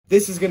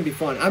This is going to be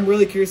fun. I'm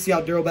really curious to see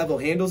how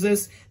Bevell handles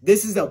this.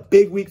 This is a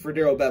big week for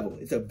Bevell.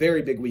 It's a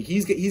very big week.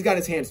 He's got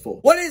his hands full.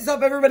 What is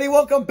up, everybody?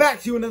 Welcome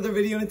back to another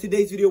video. In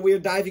today's video, we are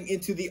diving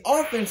into the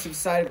offensive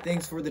side of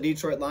things for the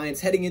Detroit Lions,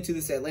 heading into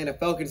this Atlanta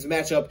Falcons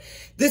matchup.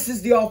 This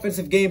is the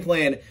offensive game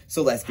plan,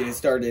 so let's get it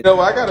started. You know,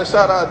 I got to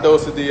shout out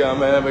DoseOfDion,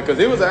 man, because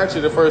it was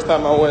actually the first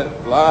time I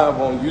went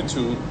live on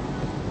YouTube.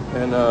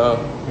 And,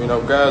 you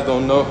know, guys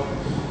don't know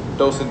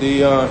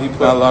DoseOfDion. He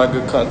put out a lot of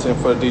good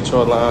content for the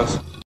Detroit Lions.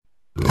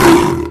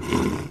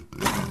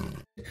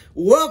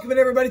 Welcome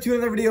everybody to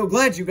another video.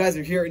 Glad you guys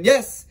are here. And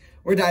yes,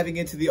 we're diving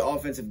into the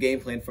offensive game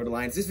plan for the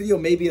Lions. This video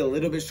may be a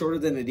little bit shorter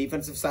than the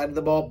defensive side of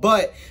the ball,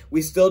 but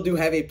we still do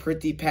have a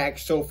pretty packed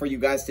show for you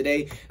guys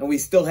today, and we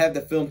still have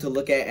the film to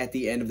look at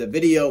the end of the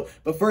video.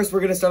 But first, we're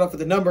going to start off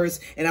with the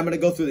numbers, and I'm going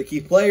to go through the key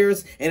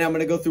players, and I'm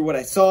going to go through what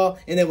I saw,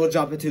 and then we'll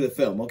jump into the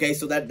film, okay?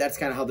 So that's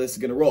kind of how this is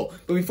going to roll.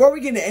 But before we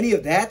get into any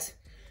of that,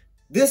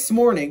 this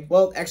morning,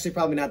 well, actually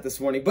probably not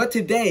this morning, but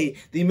today,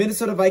 the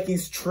Minnesota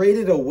Vikings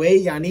traded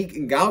away Yannick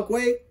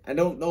Ngakoue. I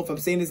don't know if I'm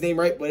saying his name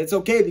right, but it's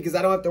okay because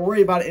I don't have to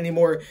worry about it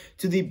anymore,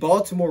 to the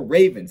Baltimore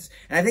Ravens.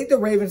 And I think the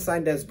Ravens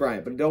signed Dez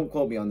Bryant, but don't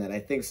quote me on that. I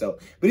think so.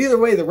 But either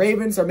way, the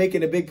Ravens are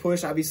making a big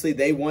push. Obviously,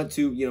 they want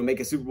to, make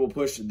a Super Bowl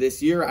push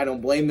this year. I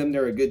don't blame them.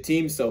 They're a good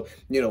team, so,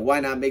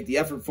 why not make the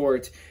effort for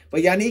it?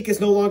 But Yannick is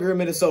no longer in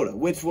Minnesota,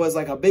 which was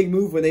like a big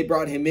move when they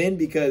brought him in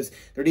because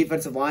their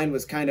defensive line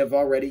was kind of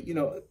already,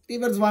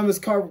 defensive line was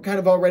kind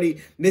of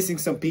already missing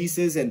some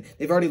pieces, and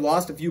they've already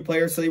lost a few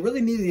players, so they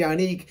really needed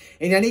Yannick.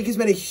 And Yannick has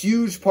been a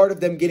huge part of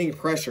them getting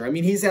pressure. I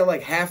mean, he's had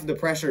like half of the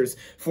pressures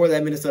for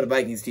that Minnesota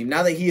Vikings team.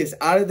 Now that he is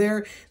out of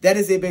there, that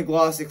is a big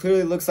loss. It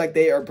clearly looks like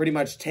they are pretty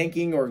much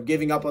tanking or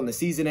giving up on the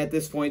season at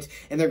this point,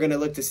 and they're going to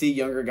look to see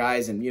younger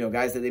guys and,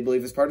 guys that they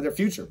believe is part of their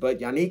future. But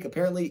Yannick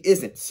apparently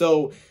isn't.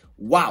 So,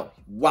 wow.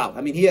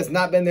 I mean, he has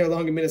not been there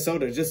long in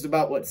Minnesota, just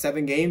about,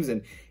 7 games,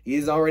 and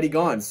he's already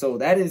gone. So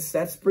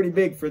that's pretty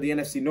big for the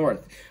NFC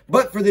North.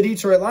 But for the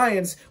Detroit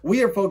Lions,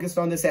 we are focused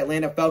on this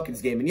Atlanta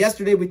Falcons game. And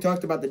yesterday we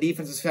talked about the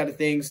defensive side of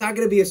things. It's not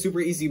going to be a super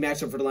easy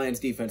matchup for the Lions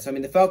defense. I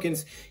mean, the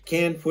Falcons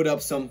can put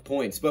up some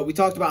points, but we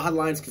talked about how the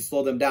Lions can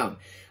slow them down.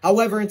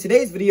 However, in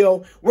today's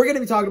video, we're going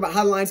to be talking about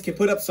how the Lions can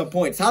put up some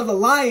points, how the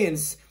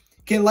Lions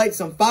can light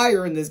some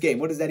fire in this game.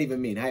 What does that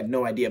even mean? I have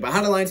no idea. But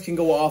how the Lions can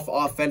go off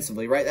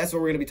offensively, right? That's what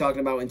we're going to be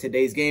talking about in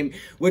today's game,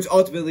 which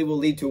ultimately will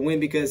lead to a win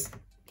because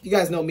you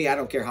guys know me, I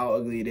don't care how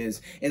ugly it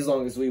is as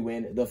long as we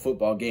win the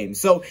football game.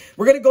 So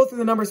we're going to go through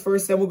the numbers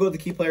first, then we'll go to the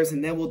key players,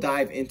 and then we'll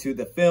dive into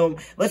the film.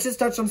 Let's just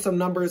touch on some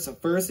numbers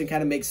first and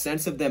kind of make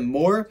sense of them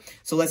more.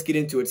 So let's get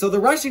into it. So the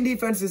rushing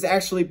defense is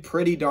actually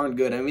pretty darn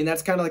good. I mean,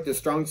 that's kind of like the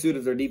strong suit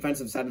of their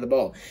defensive side of the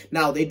ball.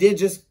 Now, they did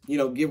just,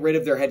 get rid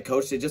of their head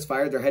coach. They just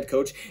fired their head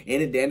coach,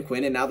 Dan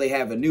Quinn, and now they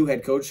have a new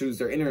head coach who's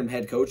their interim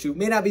head coach, who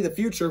may not be the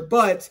future,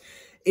 but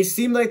it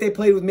seemed like they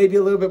played with maybe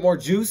a little bit more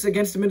juice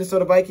against the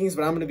Minnesota Vikings,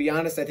 but I'm going to be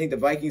honest, I think the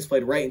Vikings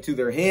played right into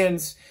their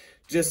hands.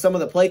 Just some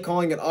of the play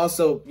calling and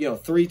also,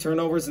 3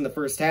 turnovers in the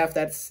first half.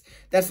 That's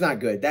not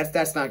good.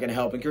 That's not going to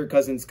help. And Kirk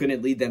Cousins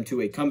couldn't lead them to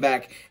a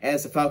comeback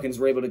as the Falcons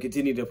were able to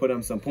continue to put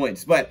on some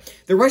points. But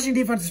the rushing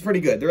defense is pretty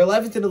good. They're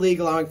 11th in the league,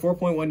 allowing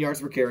 4.1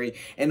 yards per carry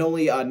and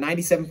only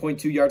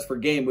 97.2 yards per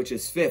game, which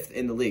is 5th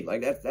in the league.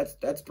 Like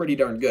that's pretty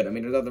darn good. I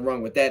mean, there's nothing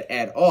wrong with that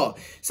at all.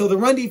 So the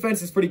run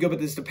defense is pretty good,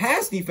 but it's the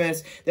pass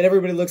defense that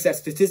everybody looks at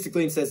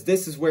statistically and says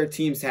this is where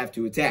teams have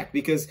to attack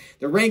because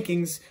the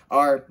rankings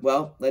are,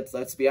 well,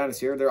 let's be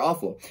honest here, they're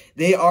awful.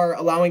 They are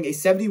allowing a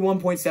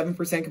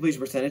 71.7% completion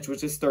percentage,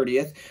 which is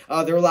 30th.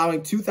 They're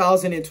allowing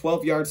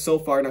 2,012 yards so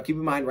far. Now, keep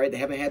in mind, right, they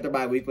haven't had their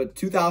bye week, but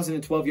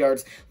 2,012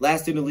 yards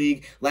last in the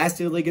league. Last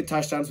in the league in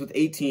touchdowns with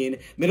 18.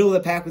 Middle of the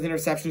pack with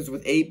interceptions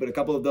with 8, but a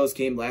couple of those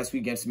came last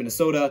week against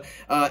Minnesota.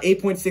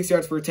 8.6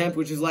 yards per attempt,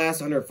 which is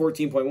last.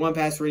 114.1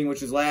 pass rating,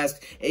 which is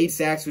last. 8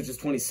 sacks, which is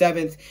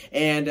 27th.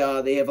 And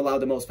they have allowed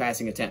the most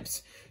passing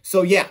attempts.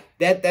 So, yeah,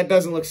 that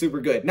doesn't look super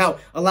good. Now,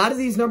 a lot of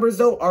these numbers,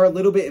 though, are a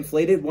little bit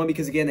inflated. One,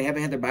 because, again, they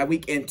haven't had their bye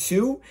week. And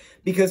 2,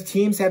 because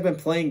teams have been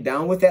playing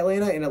down with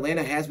Atlanta, and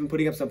Atlanta has been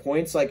putting up some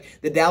points. Like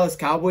the Dallas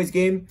Cowboys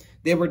game,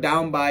 they were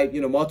down by,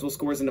 multiple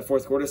scores in the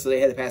fourth quarter, so they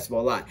had to pass the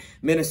ball a lot.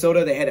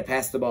 Minnesota, they had to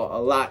pass the ball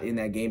a lot in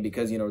that game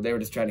because, they were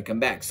just trying to come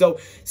back. So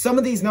some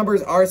of these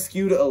numbers are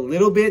skewed a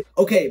little bit.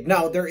 Okay,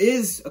 now there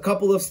is a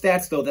couple of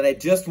stats, though, that I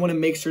just want to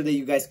make sure that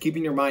you guys keep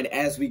in your mind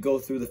as we go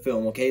through the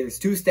film, okay? There's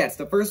 2 stats.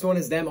 The first one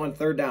is them on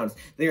third downs.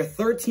 They are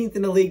 13th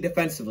in the league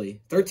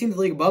defensively. 13th in the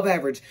league above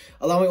average,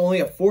 allowing only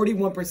a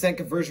 41%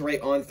 conversion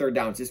rate on third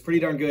downs. It's pretty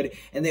darn good.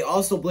 And they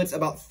also blitz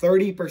about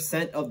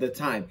 30% of the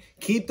time.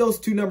 Keep those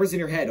 2 numbers in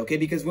your head, okay?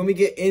 Because when we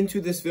get into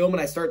this film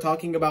and I start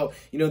talking about,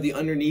 the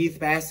underneath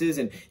passes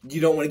and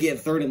you don't want to get in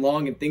third and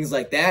long and things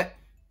like that,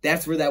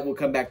 that's where that will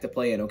come back to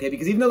play in, okay?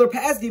 Because even though their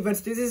pass defense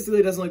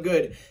statistically doesn't look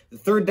good, the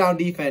third down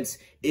defense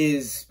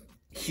is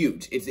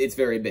huge. It's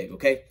very big,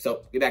 okay?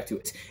 So get back to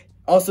it.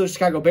 Also,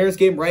 Chicago Bears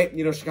game, right?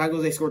 Chicago,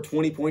 they scored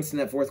 20 points in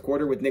that fourth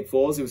quarter with Nick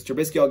Foles. It was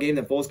Trubisky all game,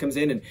 then Foles comes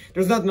in, and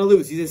there's nothing to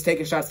lose. He's just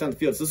taking shots down the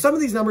field. So some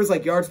of these numbers,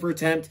 like yards per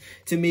attempt,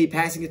 to me,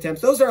 passing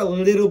attempts, those are a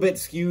little bit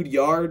skewed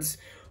yards,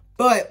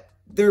 but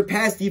their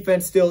pass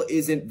defense still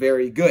isn't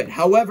very good.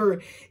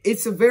 However,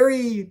 it's a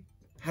very,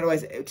 how do I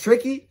say it?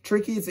 Tricky.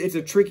 It's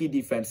a tricky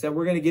defense that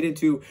we're going to get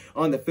into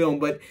on the film,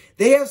 but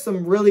they have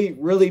some really,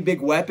 really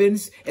big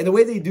weapons, and the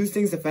way they do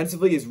things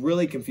defensively is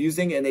really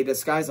confusing, and they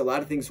disguise a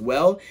lot of things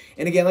well.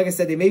 And again, like I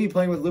said, they may be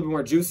playing with a little bit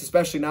more juice,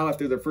 especially now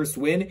after their first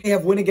win. They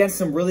have win against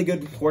some really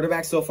good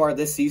quarterbacks so far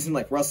this season,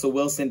 like Russell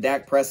Wilson,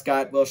 Dak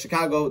Prescott. Well,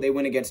 Chicago, they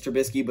win against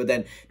Trubisky, but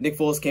then Nick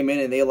Foles came in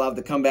and they allowed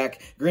the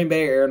comeback. Green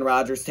Bay, Aaron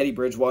Rodgers, Teddy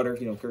Bridgewater,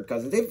 Kirk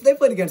Cousins. They've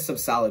played against some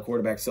solid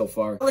quarterbacks so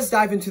far. Let's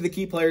dive into the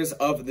key players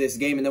of this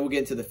game, and then we'll get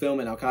into the film,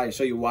 and I'll kind of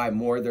show you why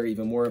they're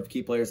even more of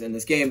key players in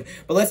this game.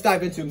 But let's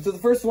dive into them. So the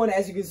first one,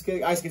 as you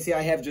guys can see,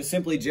 I have just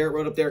simply Jarrett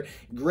wrote up there.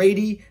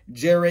 Grady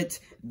Jarrett.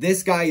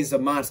 This guy is a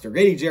monster.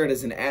 Grady Jarrett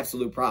is an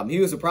absolute problem. He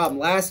was a problem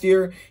last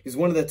year. He's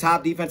one of the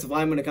top defensive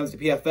linemen when it comes to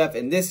PFF.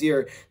 And this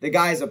year, the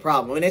guy is a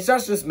problem. And it's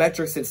not just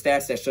metrics and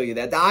stats that show you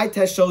that. The eye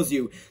test shows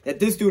you that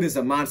this dude is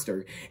a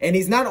monster. And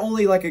he's not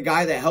only like a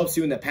guy that helps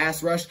you in the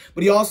pass rush,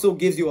 but he also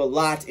gives you a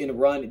lot in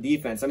run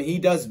defense. I mean, he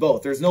does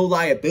both. There's no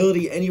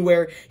liability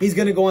anywhere. He's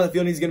going to go on the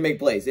field and he's going to make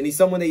plays. And he's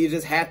someone that you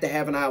just have to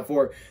have an eye out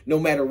for no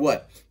matter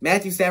what.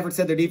 Matthew Stafford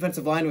said their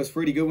defensive line was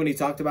pretty good when he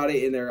talked about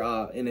it in their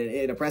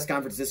in a press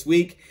conference this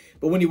week.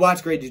 But when you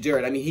watch Grady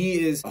Jarrett, I mean,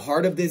 he is a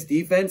heart of this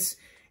defense,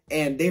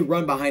 and they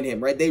run behind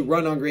him, right? They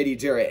run on Grady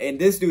Jarrett, and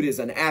this dude is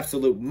an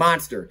absolute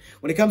monster.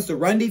 When it comes to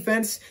run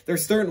defense,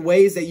 there's certain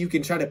ways that you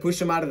can try to push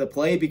him out of the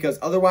play, because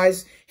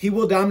otherwise he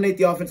will dominate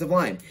the offensive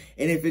line.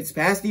 And if it's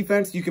pass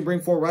defense, you can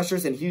bring 4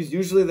 rushers, and he's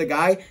usually the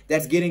guy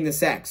that's getting the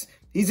sacks.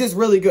 He's just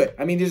really good.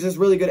 I mean, he's just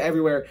really good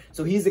everywhere.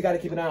 So he's the guy to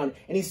keep an eye on.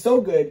 And he's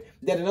so good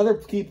that another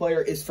key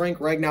player is Frank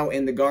Ragnow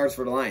in the guards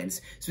for the Lions.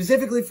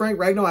 Specifically, Frank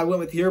Ragnow, I went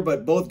with here,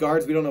 but both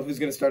guards, we don't know who's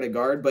going to start at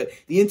guard. But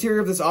the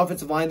interior of this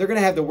offensive line, they're going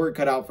to have the work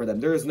cut out for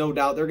them. There is no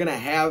doubt. They're going to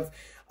have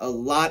a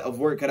lot of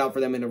work cut out for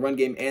them in the run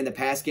game and the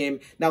pass game.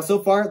 Now, so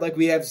far, like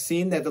we have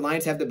seen, that the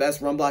Lions have the best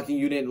run blocking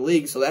unit in the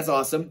league. So that's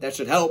awesome. That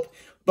should help.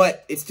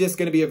 But it's just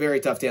going to be a very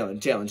tough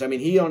challenge. I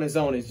mean, he on his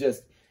own is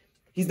just...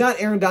 He's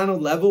not Aaron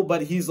Donald level,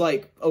 but he's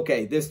like,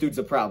 okay, this dude's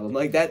a problem.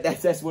 Like,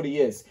 that's what he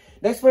is.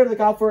 Next player to look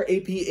out for,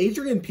 AP,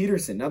 Adrian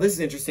Peterson. Now, this is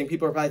interesting.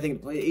 People are probably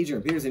thinking, wait,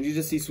 Adrian Peterson, did you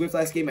just see Swift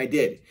last game? I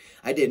did.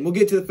 And we'll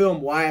get to the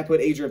film why I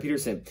put Adrian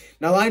Peterson.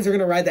 Now, Lions are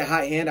going to ride that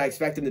hot hand. I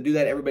expect them to do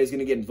that. Everybody's going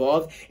to get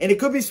involved. And it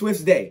could be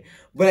Swift's day.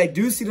 But I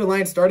do see the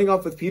Lions starting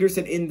off with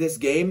Peterson in this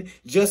game,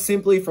 just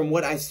simply from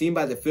what I've seen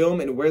by the film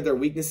and where their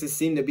weaknesses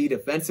seem to be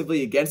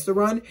defensively against the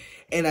run.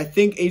 And I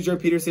think Adrian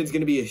Peterson is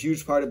going to be a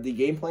huge part of the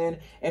game plan.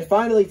 And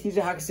finally,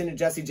 TJ Hockenson and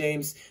Jesse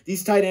James.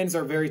 These tight ends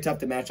are very tough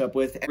to match up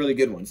with. Really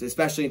good ones,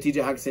 especially in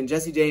TJ Hockenson.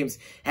 Jesse James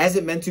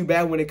hasn't been too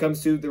bad when it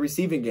comes to the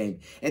receiving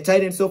game. And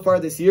tight ends so far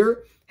this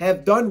year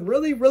have done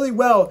really, really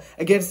well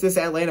against this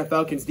Atlanta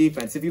Falcons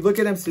defense. If you look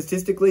at them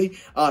statistically,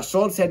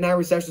 Schultz had 9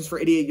 receptions for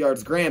 88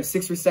 yards. Graham,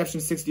 6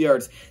 receptions, 60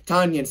 yards.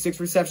 Tanyan, 6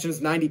 receptions,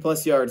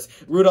 90-plus yards.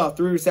 Rudolph,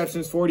 3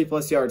 receptions,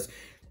 40-plus yards.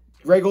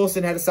 Greg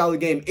Olsen had a solid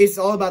game. It's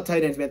all about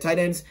tight ends, man. Tight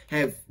ends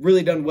have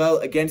really done well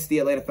against the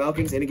Atlanta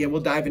Falcons. And again,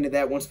 we'll dive into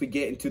that once we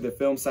get into the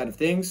film side of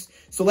things.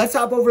 So let's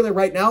hop over there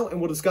right now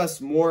and we'll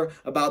discuss more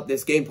about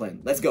this game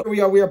plan. Let's go.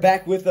 Here we are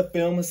back with the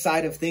film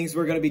side of things.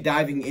 We're going to be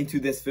diving into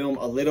this film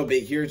a little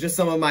bit here. Just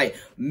some of my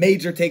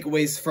major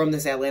takeaways from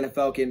this Atlanta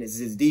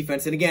Falcons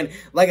defense. And again,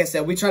 like I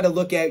said, we try to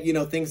look at,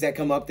 things that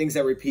come up, things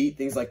that repeat,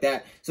 things like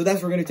that. So that's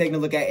what we're going to be taking a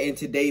look at in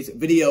today's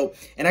video.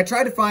 And I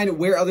try to find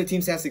where other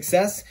teams have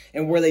success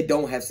and where they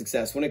don't have success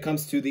when it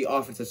comes to the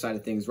offensive side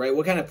of things, right?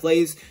 What kind of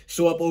plays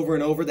show up over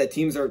and over that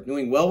teams are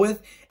doing well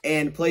with,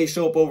 and plays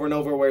show up over and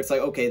over where it's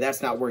like, okay,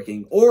 that's not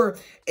working. Or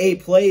a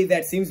play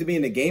that seems to be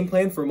in the game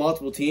plan for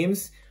multiple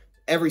teams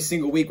every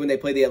single week when they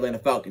play the Atlanta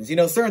Falcons.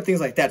 Certain things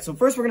like that. So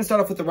first, we're going to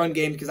start off with the run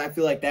game because I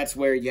feel like that's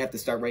where you have to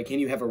start, right? Can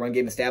you have a run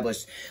game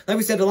established? Like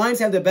we said, the Lions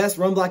have the best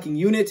run blocking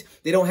unit.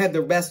 They don't have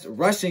the best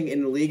rushing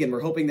in the league, and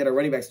we're hoping that our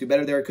running backs do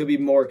better there. It could be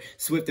more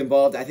Swift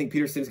involved. I think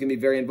Peterson's going to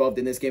be very involved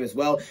in this game as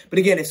well. But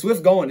again, if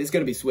Swift's going, it's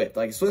going to be Swift.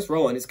 Like, if Swift's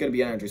rolling, it's going to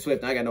be Andre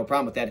Swift. And I got no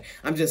problem with that.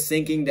 I'm just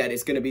thinking that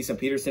it's going to be some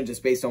Peterson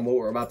just based on what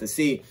we're about to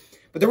see.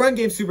 But the run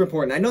game's super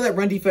important. I know that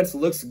run defense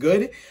looks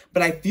good,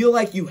 but I feel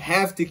like you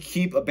have to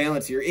keep a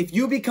balance here. If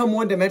you become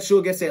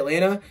one-dimensional against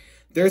Atlanta,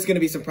 there's going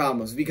to be some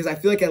problems because I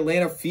feel like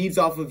Atlanta feeds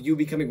off of you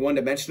becoming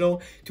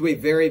one-dimensional to a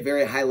very,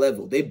 very high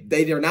level.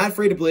 They're not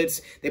afraid to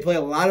blitz. They play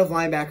a lot of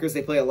linebackers.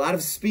 They play a lot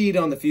of speed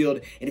on the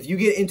field. And if you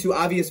get into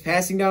obvious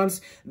passing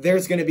downs,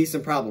 there's going to be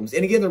some problems.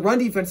 And again, the run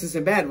defense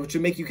isn't bad, which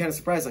would make you kind of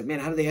surprised. Like,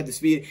 man, how do they have the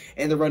speed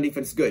and the run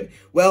defense is good?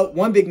 Well,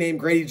 one big name,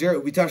 Grady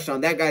Jarrett, we touched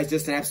on. That guy's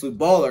just an absolute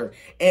baller.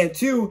 And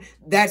two,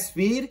 that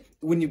speed,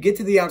 when you get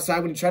to the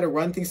outside, when you try to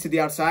run things to the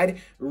outside,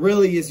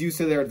 really is used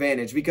to their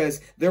advantage because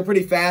they're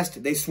pretty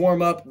fast, they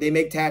swarm up, they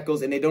make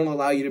tackles, and they don't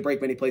allow you to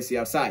break many plays to the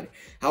outside.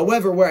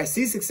 However, where I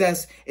see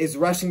success is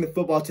rushing the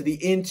football to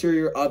the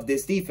interior of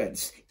this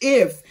defense.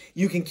 if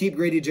you can keep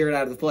Grady Jarrett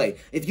out of the play.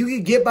 If you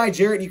can get by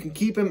Jarrett, you can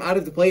keep him out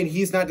of the play and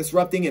he's not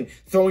disrupting and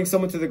throwing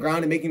someone to the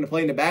ground and making the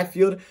play in the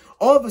backfield,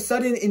 all of a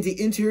sudden in the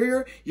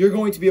interior, you're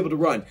going to be able to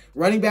run.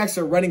 Running backs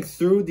are running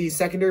through these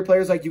secondary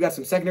players. Like you got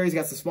some secondaries, you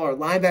got some smaller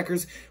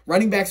linebackers.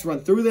 Running backs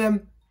run through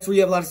them. That's where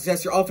you have a lot of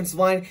success. Your offensive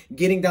line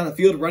getting down the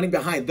field, running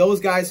behind those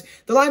guys.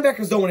 The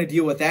linebackers don't want to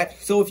deal with that.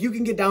 So if you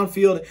can get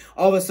downfield,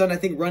 all of a sudden, I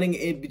think running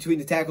in between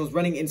the tackles,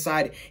 running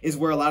inside is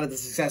where a lot of the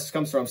success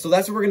comes from. So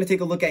that's what we're going to take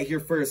a look at here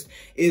first,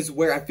 is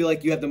where I feel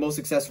like you have the most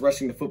success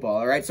rushing the football.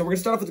 All right. So we're going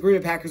to start off with the Green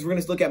Bay Packers. We're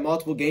going to look at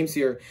multiple games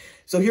here.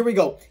 So here we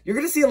go. You're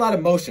going to see a lot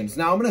of motions.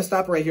 Now I'm going to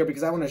stop right here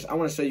because I want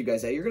to show you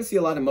guys that you're going to see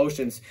a lot of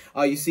motions.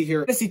 You see here,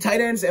 you're going to see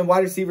tight ends and wide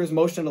receivers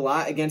motion a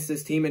lot against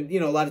this team. And, you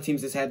know, a lot of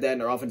teams just have that in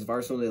their offensive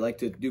arsenal. They like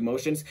to do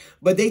motions,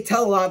 but they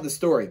tell a lot of the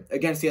story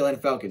against the Atlanta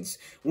Falcons.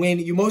 When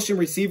you motion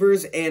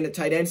receivers and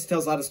tight ends, it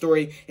tells a lot of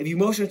story. If you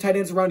motion tight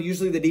ends around,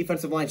 usually the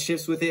defensive line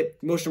shifts with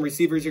it. Motion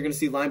receivers, you're going to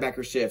see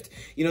linebackers shift.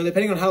 You know,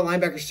 depending on how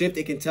linebackers shift,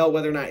 it can tell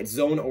whether or not it's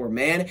zone or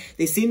man.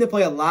 They seem to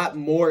play a lot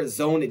more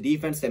zone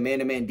defense than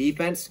man-to-man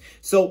defense.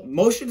 So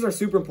motions are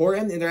super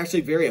important, and they're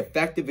actually very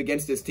effective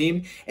against this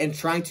team and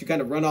trying to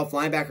kind of run off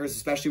linebackers,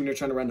 especially when you're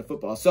trying to run the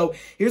football. So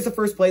here's the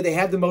first play. They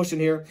have the motion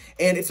here,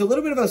 and it's a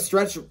little bit of a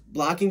stretch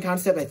blocking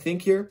concept, I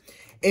think, here.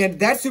 And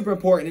that's super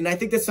important, and I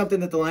think that's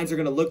something that the Lions are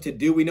going to look to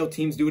do. We know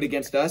teams do it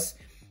against us.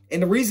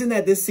 And the reason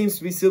that this seems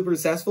to be super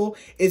successful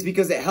is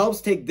because it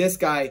helps take this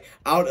guy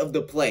out of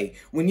the play.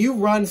 When you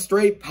run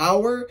straight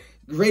power,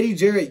 Grady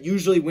Jarrett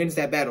usually wins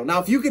that battle.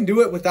 Now, if you can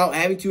do it without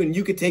having to, and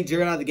you could take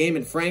Jarrett out of the game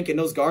and Frank and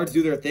those guards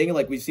do their thing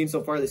like we've seen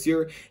so far this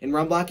year in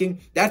run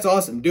blocking, that's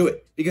awesome. Do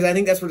it. Because I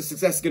think that's where the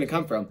success is going to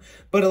come from.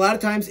 But a lot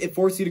of times, it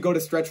forces you to go to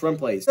stretch run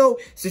plays. So,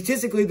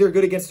 statistically, they're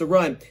good against the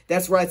run.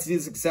 That's where I see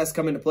the success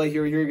come into play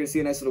here. Here, you're going to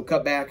see a nice little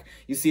cutback.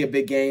 You see a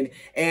big gain.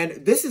 And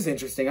this is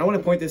interesting. I want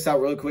to point this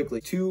out really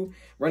quickly. 2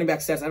 running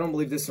back sets. I don't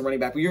believe this is a running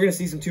back, but you're going to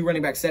see some 2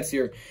 running back sets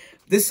here.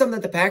 This is something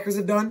that the Packers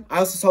have done. I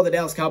also saw the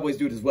Dallas Cowboys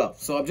do it as well.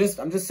 So I'm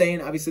just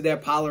saying, obviously they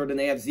have Pollard and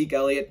they have Zeke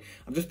Elliott.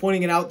 I'm just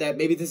pointing it out that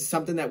maybe this is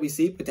something that we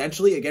see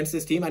potentially against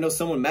this team. I know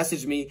someone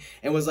messaged me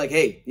and was like,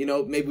 hey, you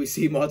know, maybe we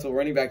see multiple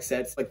running back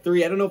sets, like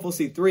 3. I don't know if we'll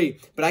see 3,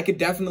 but I could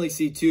definitely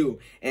see 2.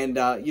 And,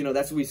 you know,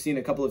 that's what we've seen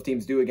a couple of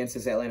teams do against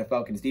this Atlanta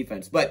Falcons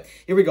defense. But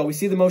here we go. We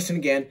see the motion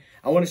again.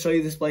 I want to show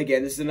you this play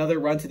again. This is another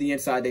run to the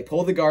inside. They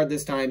pull the guard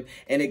this time,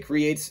 and it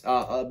creates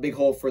a big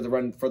hole for the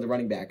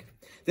running back.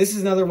 This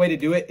is another way to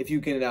do it if you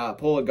can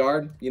pull a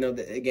guard. You know,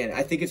 again,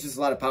 I think it's just a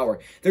lot of power.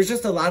 There's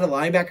just a lot of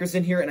linebackers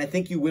in here, and I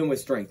think you win with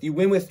strength. You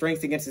win with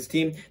strength against this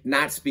team,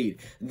 not speed.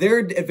 Their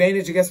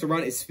advantage against the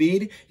run is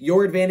speed.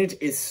 Your advantage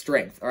is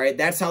strength, all right?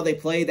 That's how they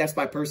play. That's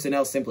by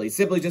personnel simply.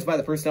 Simply just by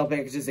the personnel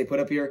packages they put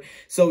up here.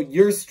 So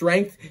your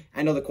strength,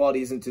 I know the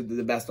quality isn't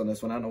the best on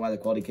this one. I don't know why the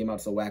quality came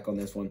out so whack on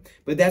this one.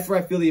 But that's where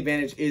I feel the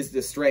advantage is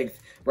the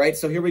strength, right?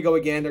 So here we go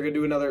again. They're going to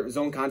do another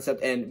zone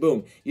concept, and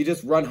boom. You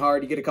just run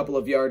hard. You get a couple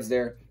of yards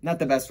there. Not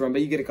the best run,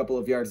 but you get a couple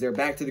of yards there.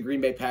 Back to the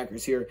Green Bay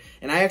Packers here.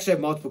 And I actually have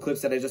multiple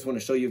clips that I just want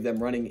to show you of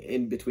them running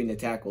in between the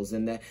tackles.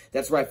 And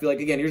that's where I feel like,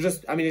 again, you're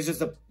just, I mean, it's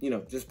just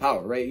just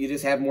power, right? You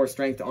just have more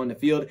strength on the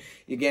field.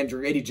 Again,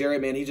 Grady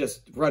Jarrett, man, he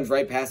just runs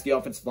right past the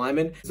offensive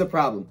lineman. It's a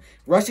problem.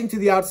 Rushing to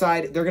the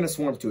outside, they're going to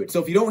swarm to it.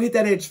 So if you don't hit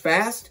that edge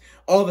fast,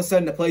 all of a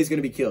sudden the play is going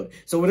to be killed.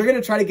 So they're going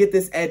to try to get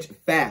this edge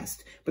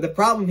fast. But the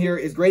problem here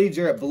is Grady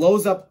Jarrett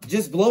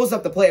just blows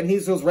up the play, and he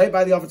goes right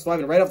by the offensive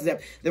lineman, right off the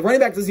snap. The running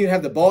back doesn't even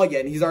have the ball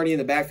yet, and he's already in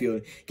the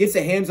backfield. Gets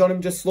the hands on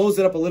him, just slows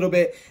it up a little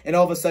bit, and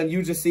all of a sudden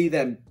you just see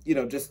them,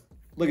 just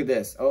look at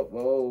this. Oh,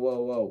 whoa,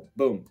 whoa, whoa,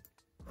 boom.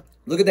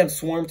 Look at them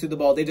swarm to the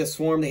ball. They just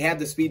swarm. They have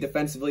the speed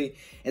defensively,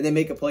 and they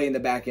make a play in the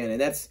back end. And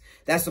that's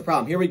the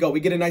problem. Here we go. We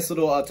get a nice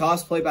little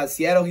toss play by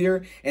Seattle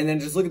here, and then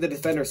just look at the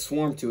defender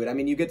swarm to it. I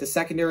mean, you get the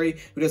secondary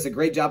who does a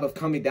great job of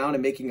coming down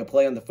and making a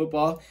play on the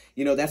football.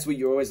 You know, that's what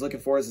you're always looking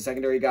for as the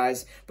secondary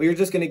guys. But you're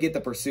just going to get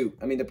the pursuit.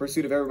 I mean, the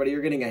pursuit of everybody.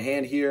 You're getting a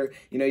hand here.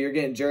 You know, you're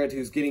getting Jarrett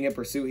who's getting a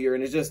pursuit here,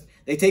 and it's just,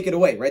 they take it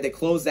away, right? They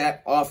close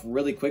that off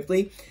really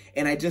quickly.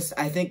 And I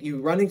think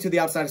you running to the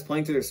outside is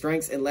playing to their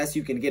strengths unless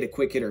you can get a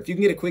quick hitter. If you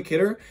can get a quick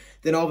hitter,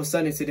 then all of a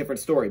sudden it's a different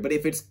story. But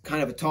if it's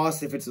kind of a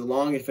toss, if it's a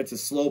long, if it's a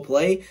slow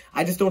play,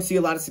 I just don't see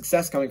a lot of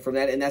success coming from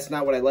that. And that's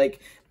not what I like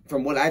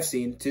from what I've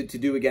seen to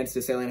do against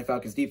this Atlanta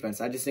Falcons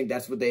defense. I just think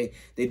that's what they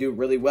do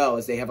really well,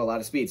 is they have a lot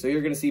of speed. So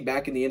you're going to see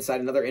back in the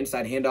inside, another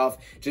inside handoff,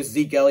 just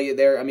Zeke Elliott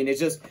there. I mean, it's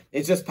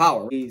just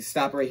power. We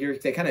stop right here.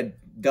 They kind of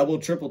double,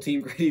 triple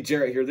team Grady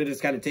Jarrett here. They're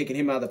just kind of taking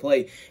him out of the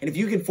play. And if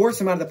you can force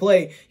him out of the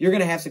play, you're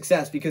going to have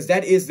success, because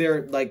that is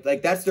their, like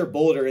that's their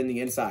boulder in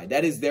the inside.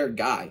 That is their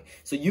guy.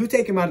 So you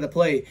take him out of the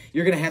play,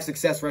 you're going to have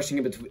success rushing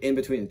in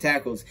between the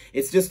tackles.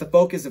 It's just the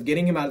focus of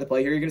getting him out of the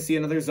play. Here you're going to see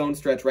another zone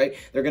stretch, right?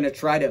 They're going to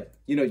try to,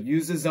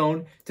 use the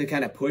zone to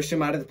kind of push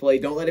him out of the play.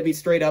 Don't let it be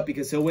straight up,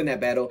 because he'll win that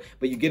battle.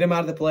 But you get him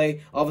out of the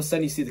play, all of a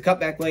sudden you see the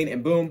cutback lane,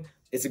 and boom,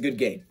 it's a good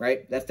game,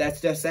 right? That's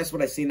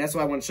what I've seen. That's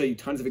why I want to show you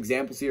tons of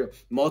examples here,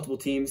 multiple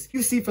teams.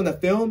 You see from the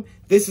film,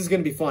 this is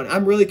going to be fun.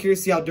 I'm really curious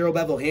to see how Darrell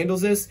Bevell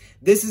handles this.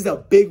 This is a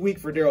big week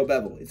for Darrell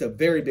Bevell. It's a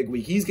very big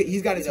week. He's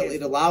got his,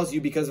 it allows you,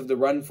 because of the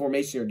run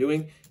formation you're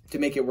doing, to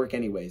make it work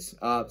anyways.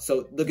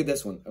 So look at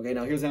this one. Okay,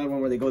 now here's another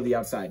one where they go to the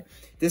outside.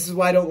 This is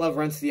why I don't love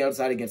runs to the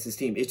outside against this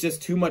team. It's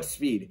just too much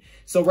speed.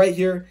 So right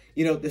here,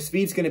 you know, the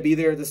speed's going to be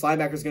there. This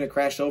linebacker's going to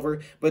crash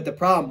over. But the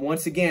problem,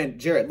 once again,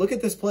 Jarrett, look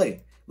at this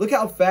play. Look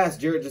how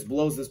fast Jarrett just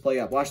blows this play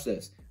up. Watch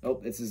this. Oh,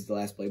 this is the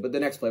last play. But the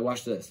next play,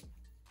 watch this.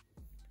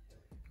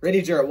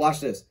 Ready, Jarrett,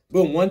 watch this.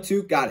 Boom,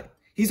 1-2, got it.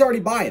 He's already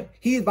by him.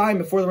 He's by him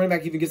before the running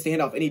back even gets the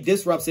handoff. And he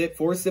disrupts it,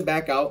 forces it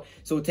back out.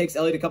 So it takes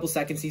Elliott a couple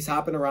seconds. He's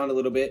hopping around a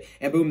little bit.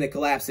 And boom, they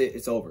collapse it.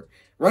 It's over.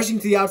 Rushing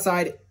to the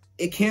outside,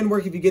 it can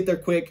work if you get there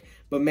quick.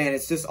 But, man,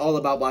 it's just all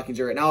about blocking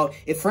Jarrett. Now,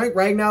 if Frank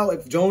Ragnow,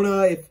 if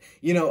Jonah, if,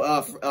 you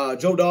know,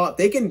 Joe Dahl, if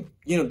they can,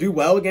 you know, do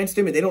well against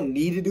him and they don't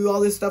need to do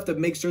all this stuff to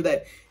make sure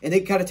that, and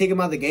they kind of take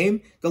him out of the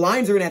game, the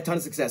Lions are going to have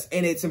tons of success.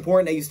 And it's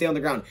important that you stay on the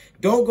ground.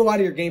 Don't go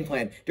out of your game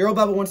plan. Darrell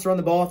Bevell wants to run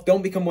the ball.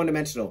 Don't become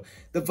one-dimensional.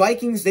 The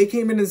Vikings, they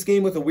came into this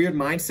game with a weird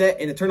mindset,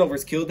 and the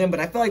turnovers killed them. But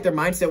I felt like their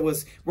mindset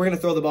was, we're going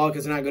to throw the ball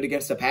because they're not good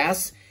against the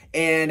pass.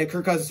 And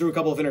Kirk Cousins threw a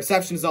couple of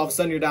interceptions. All of a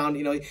sudden, you're down.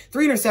 You know,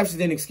 3 interceptions is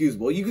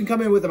inexcusable. You can come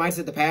in with the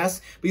mindset to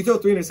pass, but you throw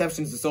 3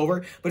 interceptions, it's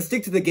over. But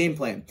stick to the game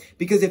plan.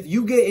 Because if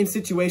you get in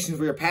situations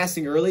where you're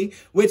passing early,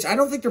 which I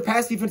don't think their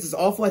pass defense is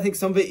awful. I think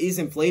some of it is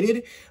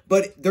inflated.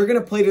 But they're going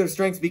to play to their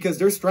strengths because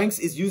their strengths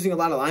is using a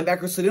lot of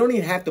linebackers. So they don't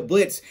even have to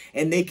blitz,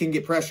 and they can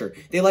get pressure.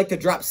 They like to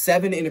drop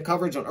 7 into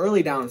coverage on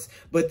early downs.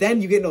 But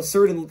then you get in those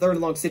third and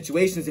long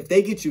situations. If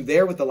they get you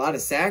there with a lot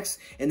of sacks,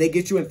 and they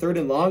get you in 3rd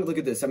and long, look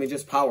at this. I mean,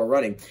 just power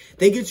running.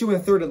 They get you in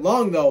 3rd and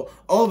long, though,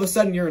 all of a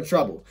sudden you're in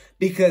trouble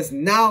because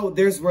now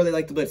there's where they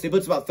like to blitz. They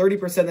blitz about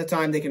 30% of the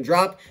time. They can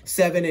drop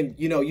 7 and,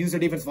 you know, use their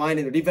defensive line,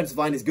 and their defensive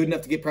line is good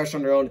enough to get pressure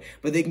on their own,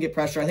 but they can get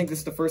pressure. I think this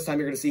is the first time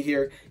you're going to see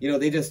here, you know,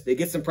 they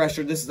get some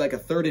pressure. This is like a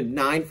 3rd and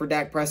 9 for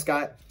Dak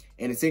Prescott,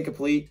 and it's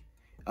incomplete.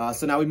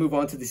 So now we move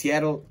on to the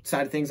Seattle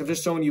side of things. I'm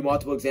just showing you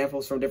multiple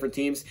examples from different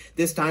teams.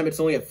 This time it's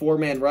only a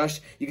 4-man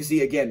rush. You can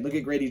see, again, look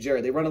at Grady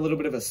Jarrett. They run a little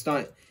bit of a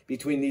stunt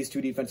between these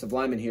 2 defensive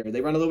linemen here.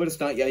 They run a little bit of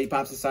stunt. Yeah, he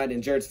pops aside,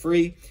 and Jarrett's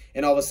free,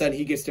 and all of a sudden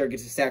he gets there,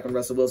 gets a sack on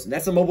Russell Wilson.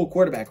 That's a mobile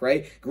quarterback,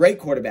 right? Great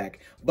quarterback.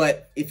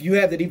 But if you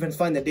have the defense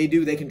line that they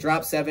do, they can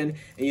drop 7,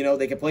 and, you know,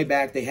 they can play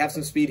back. They have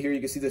some speed here. You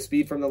can see the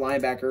speed from the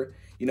linebacker,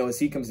 you know, as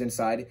he comes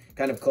inside,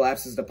 kind of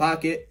collapses the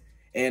pocket.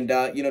 And,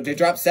 you know, they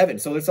drop 7.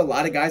 So there's a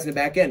lot of guys in the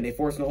back end. They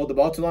force them to hold the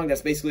ball too long.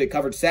 That's basically a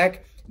covered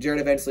sack. Jarrett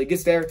eventually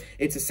gets there.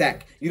 It's a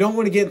sack. You don't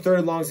want to get in 3rd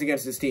and longs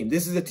against this team.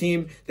 This is a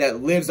team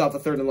that lives off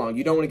of 3rd and long.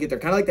 You don't want to get there.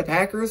 Kind of like the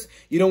Packers.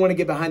 You don't want to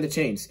get behind the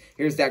chains.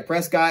 Here's Dak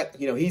Prescott.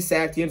 You know, he's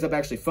sacked. He ends up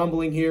actually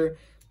fumbling here.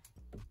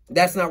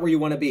 That's not where you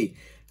want to be.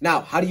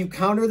 Now, how do you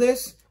counter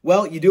this?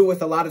 Well, you do it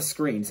with a lot of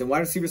screens and wide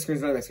receiver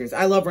screens, running back screens.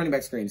 I love running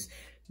back screens.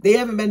 They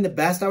haven't been the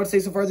best, I would say,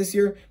 so far this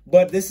year,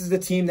 but this is the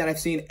team that I've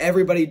seen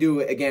everybody do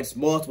it against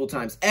multiple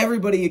times.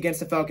 Everybody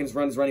against the Falcons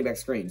runs running back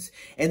screens,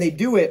 and they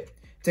do it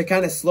to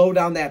kind of slow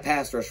down that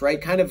pass rush,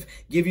 right? Kind of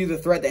give you the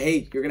threat that,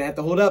 hey, you're going to have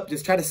to hold up.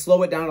 Just try to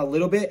slow it down a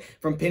little bit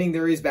from pinning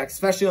their ears back,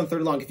 especially on 3rd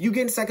and long. If you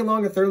get in 2nd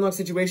long or 3rd and long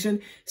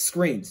situation,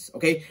 screens,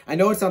 okay? I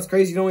know it sounds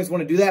crazy. You don't always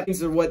want to do that.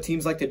 These are what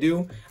teams like to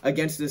do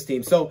against this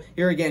team. So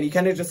here again, you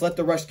kind of just let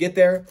the rush get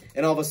there,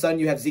 and all of a sudden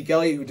you have Zeke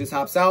Elliott who just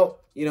hops out,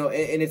 you know,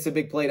 and it's a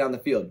big play down the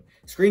field.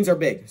 Screens are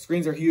big.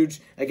 Screens are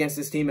huge against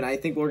this team, and I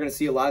think we're going to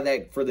see a lot of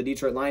that for the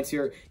Detroit Lions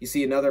here. You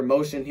see another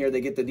motion here.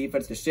 They get the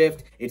defense to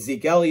shift. It's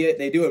Zeke Elliott.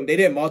 They do it. They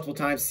did it multiple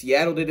times.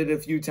 Seattle did it a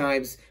few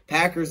times.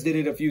 Packers did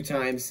it a few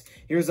times.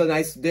 Here's a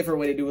nice,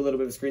 different way to do a little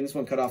bit of a screen. This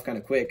one cut off kind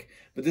of quick,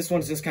 but this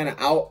one's just kind of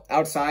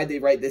outside.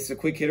 This is a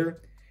quick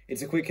hitter.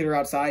 It's a quick hitter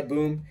outside,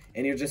 boom,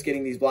 and you're just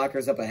getting these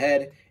blockers up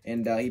ahead,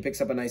 and he picks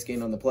up a nice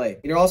gain on the play.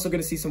 And you're also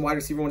going to see some wide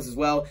receiver ones as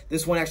well.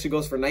 This one actually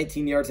goes for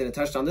 19 yards and a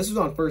touchdown. This was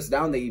on 1st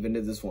down. They even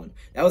did this one.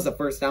 That was a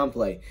 1st down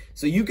play.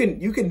 So you can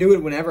do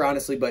it whenever,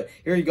 honestly, but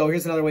here you go.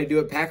 Here's another way to do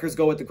it. Packers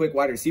go with the quick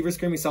wide receiver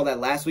screen. We saw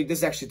that last week. This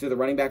is actually through the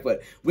running back,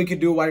 but we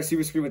could do a wide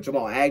receiver screen with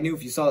Jamal Agnew.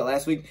 If you saw that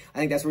last week, I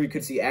think that's where you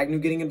could see Agnew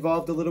getting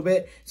involved a little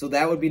bit, so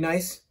that would be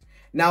nice.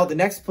 Now, the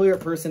next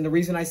person, the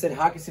reason I said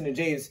Hockenson and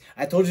James,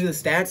 I told you the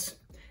stats.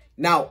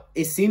 Now,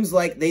 it seems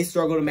like they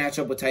struggle to match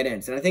up with tight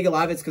ends. And I think a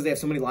lot of it's because they have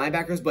so many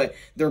linebackers, but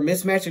their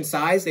mismatch in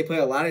size, they play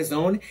a lot of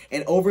zone.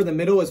 And over the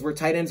middle is where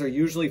tight ends are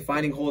usually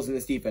finding holes in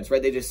this defense,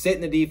 right? They just sit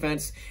in the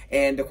defense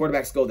and the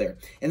quarterbacks go there.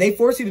 And they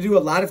force you to do a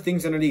lot of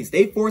things underneath.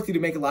 They force you to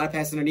make a lot of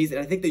passes underneath. And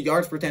I think the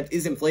yards per attempt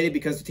is inflated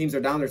because the teams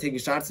are down, they're taking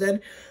shots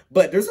then.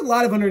 But there's a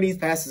lot of underneath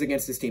passes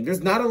against this team.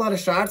 There's not a lot of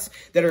shots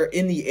that are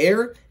in the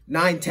air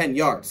 9, 10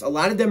 yards. A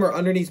lot of them are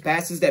underneath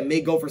passes that may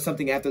go for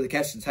something after the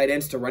catch to tight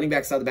ends to running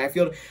backs out of the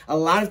backfield. A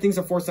lot of things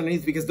are forced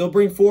underneath because they'll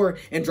bring 4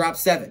 and drop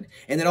 7.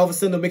 And then all of a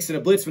sudden they'll mix in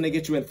a blitz when they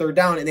get you in 3rd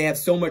down and they have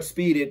so much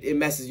speed it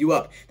messes you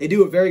up. They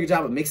do a very good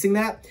job of mixing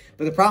that.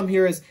 But the problem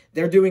here is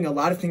they're doing a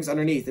lot of things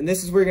underneath. And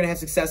this is where you're going to have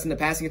success in the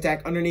passing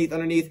attack. Underneath.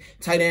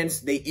 Tight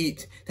ends, they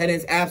eat. Tight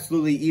ends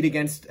absolutely eat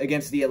against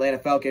the Atlanta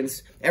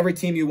Falcons. Every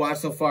team you watch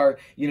so far,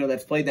 you know,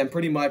 that's played them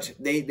pretty much,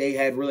 they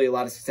had really a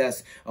lot of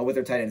success with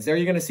their tight ends. There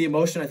you're going to see a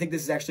motion. I think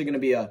this is actually going to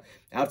be a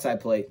outside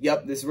play.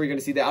 Yep, this is where you're going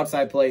to see the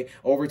outside play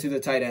over to the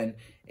tight end.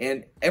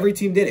 And every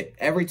team did it.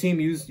 Every team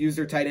used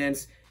their tight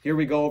ends. Here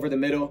we go over the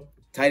middle.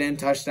 Tight end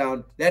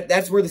touchdown.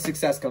 That's where the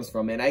success comes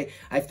from, man.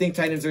 I think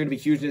tight ends are going to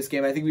be huge in this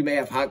game. I think we may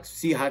have Hock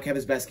have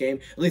his best game.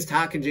 At least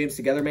Hock and James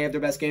together may have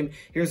their best game.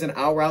 Here's an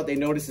out route. They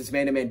notice this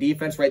man-to-man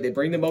defense, right? They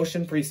bring the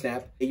motion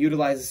pre-snap. They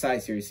utilize the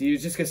size here. So you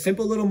just get a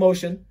simple little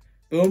motion.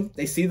 Boom.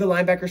 They see the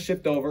linebacker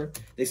shift over.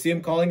 They see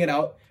him calling it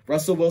out.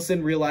 Russell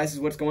Wilson realizes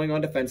what's going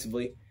on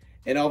defensively.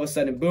 And all of a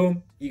sudden,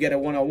 boom, you get a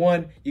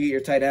one-on-one. You get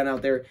your tight end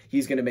out there.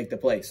 He's going to make the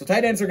play. So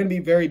tight ends are going to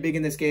be very big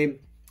in this game.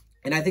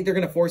 And I think they're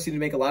going to force you to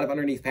make a lot of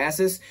underneath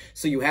passes,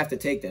 so you have to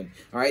take them.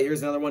 All right,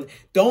 here's another one.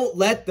 Don't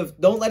let the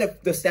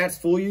stats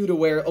fool you to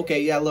where,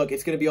 okay, yeah, look,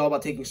 it's going to be all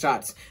about taking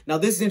shots. Now,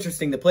 this is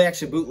interesting, the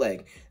play-action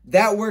bootleg.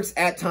 That works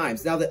at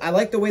times. Now, I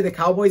like the way the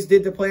Cowboys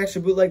did the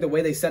play-action bootleg, the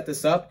way they set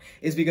this up,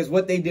 is because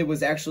what they did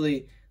was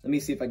actually... Let me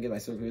see if I can get my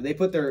circle here. They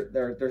put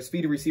their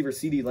speedy receiver,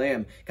 CeeDee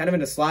Lamb, kind of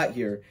in a slot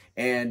here,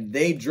 and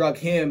they drug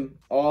him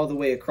all the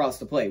way across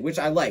the play, which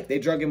I like. They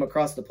drug him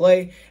across the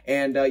play,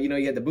 and, you know,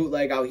 you had the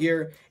bootleg out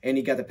here, and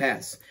he got the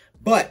pass.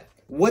 But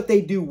what they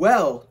do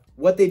well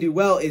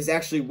is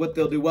actually what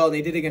they'll do well, and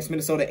they did against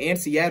Minnesota and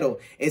Seattle,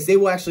 is they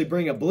will actually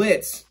bring a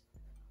blitz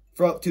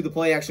to the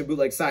play-action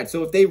bootleg side.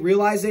 So if they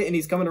realize it and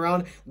he's coming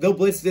around, they'll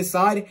blitz this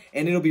side,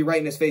 and it'll be right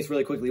in his face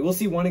really quickly. We'll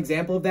see one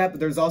example of that, but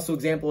there's also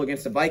example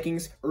against the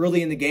Vikings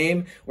early in the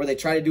game where they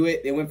tried to do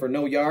it. They went for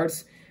no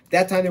yards.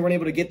 That time they weren't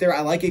able to get there.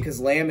 I like it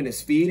because Lamb and his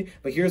speed,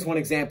 but here's one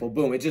example.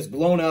 Boom, it's just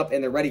blown up,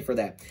 and they're ready for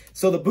that.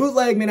 So the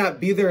bootleg may not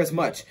be there as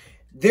much.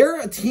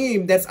 They're a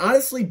team that's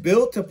honestly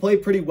built to play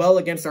pretty well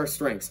against our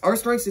strengths. Our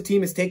strengths, the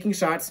team, is taking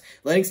shots,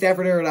 letting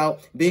Stafford air it out,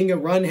 being a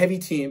run-heavy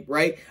team,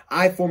 right?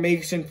 I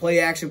formation, play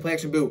action,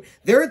 boot.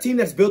 They're a team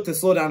that's built to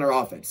slow down our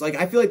offense. Like,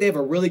 I feel like they have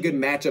a really good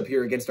matchup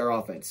here against our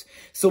offense.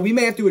 So we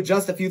may have to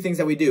adjust a few things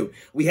that we do.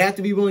 We have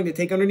to be willing to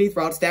take underneath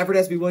routes. Stafford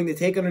has to be willing to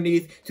take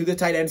underneath to the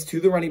tight ends, to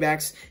the running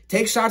backs.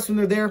 Take shots when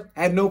they're there.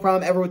 I have no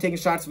problem ever with taking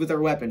shots with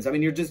our weapons. I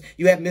mean,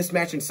 you have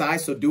mismatch in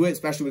size, so do it,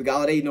 especially with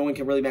Galladay. No one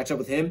can really match up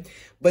with him.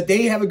 But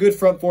they have a good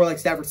front four, like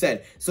Stafford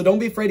said. So don't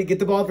be afraid to get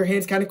the ball off your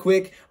hands kind of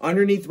quick,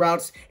 underneath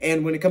routes.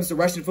 And when it comes to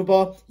rushing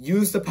football,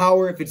 use the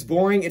power. If it's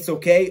boring, it's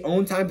okay.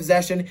 Own time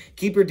possession.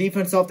 Keep your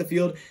defense off the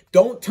field.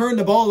 Don't turn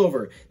the ball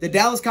over. The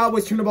Dallas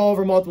Cowboys turned the ball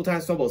over multiple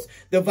times, fumbles.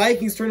 The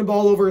Vikings turned the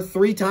ball over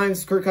 3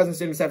 times, Kirk Cousins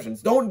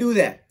interceptions. Don't do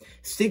that.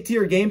 Stick to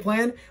your game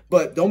plan,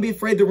 but don't be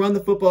afraid to run the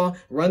football,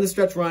 run the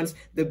stretch runs.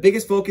 The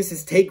biggest focus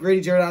is take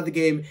Grady Jarrett out of the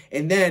game,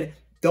 and then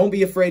don't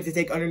be afraid to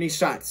take underneath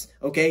shots,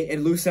 okay,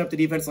 and loosen up the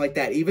defense like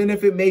that. Even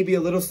if it may be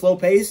a little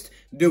slow-paced,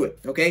 do it,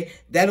 okay?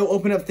 That'll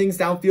open up things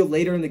downfield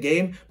later in the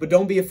game, but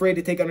don't be afraid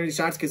to take underneath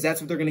shots because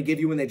that's what they're going to give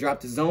you when they drop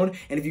to zone.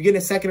 And if you get in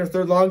a second or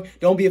third long,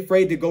 don't be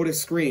afraid to go to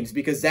screens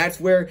because that's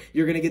where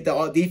you're going to get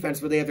the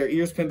defense where they have their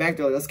ears pinned back.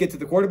 They're like, let's get to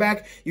the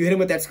quarterback. You hit him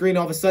with that screen,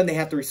 all of a sudden they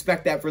have to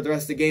respect that for the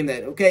rest of the game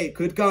that, okay, it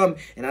could come,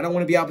 and I don't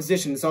want to be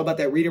opposition. It's all about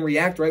that read and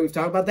react, right? We've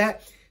talked about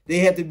that. They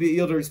have to be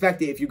able to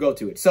respect it if you go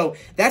to it. So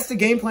that's the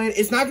game plan.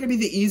 It's not going to be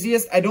the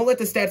easiest. I don't let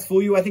the stats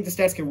fool you. I think the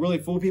stats can really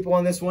fool people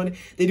on this one.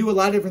 They do a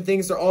lot of different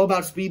things. They're all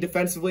about speed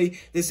defensively.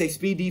 They say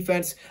speed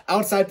defense.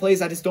 Outside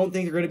plays, I just don't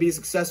think they're going to be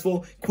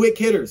successful. Quick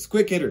hitters.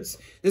 This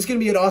is going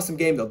to be an awesome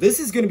game, though. This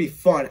is going to be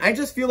fun. I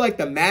just feel like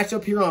the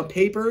matchup here on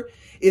paper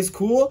is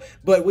cool,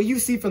 but what you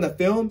see from the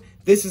film,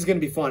 this is going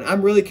to be fun.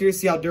 I'm really curious to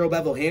see how Darrell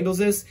Bevell handles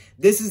this.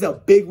 This is a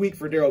big week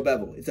for Darrell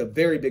Bevell. It's a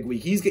very big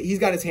week. He's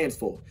got his hands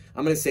full.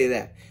 I'm going to say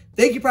that.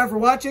 Thank you, Prime, for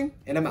watching,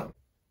 and I'm out.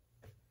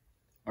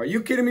 Are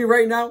you kidding me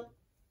right now?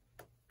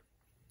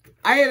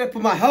 I had to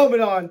put my helmet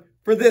on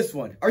for this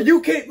one. Are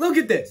you kidding? Look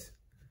at this.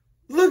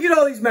 Look at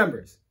all these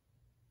members.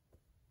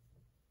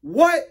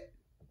 What?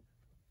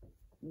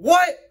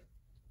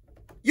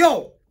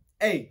 Yo,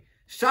 hey,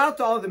 shout out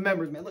to all the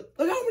members, man. Look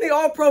how many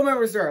All-Pro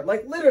members there are.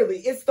 Like,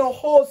 literally, it's the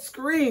whole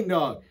screen,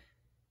 dog.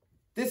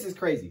 This is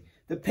crazy.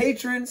 The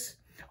patrons...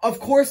 Of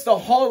course, the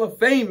Hall of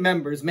Fame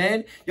members,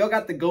 man. Y'all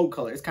got the gold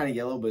color. It's kind of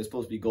yellow, but it's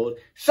supposed to be gold.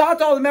 Shout out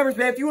to all the members,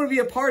 man. If you want to be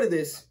a part of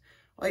this,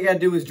 all you got to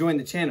do is join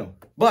the channel.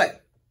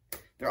 But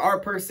there are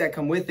perks that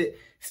come with it.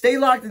 Stay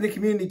locked in the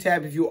community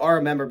tab if you are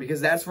a member because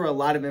that's where a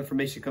lot of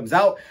information comes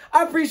out.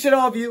 I appreciate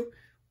all of you.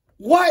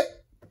 What?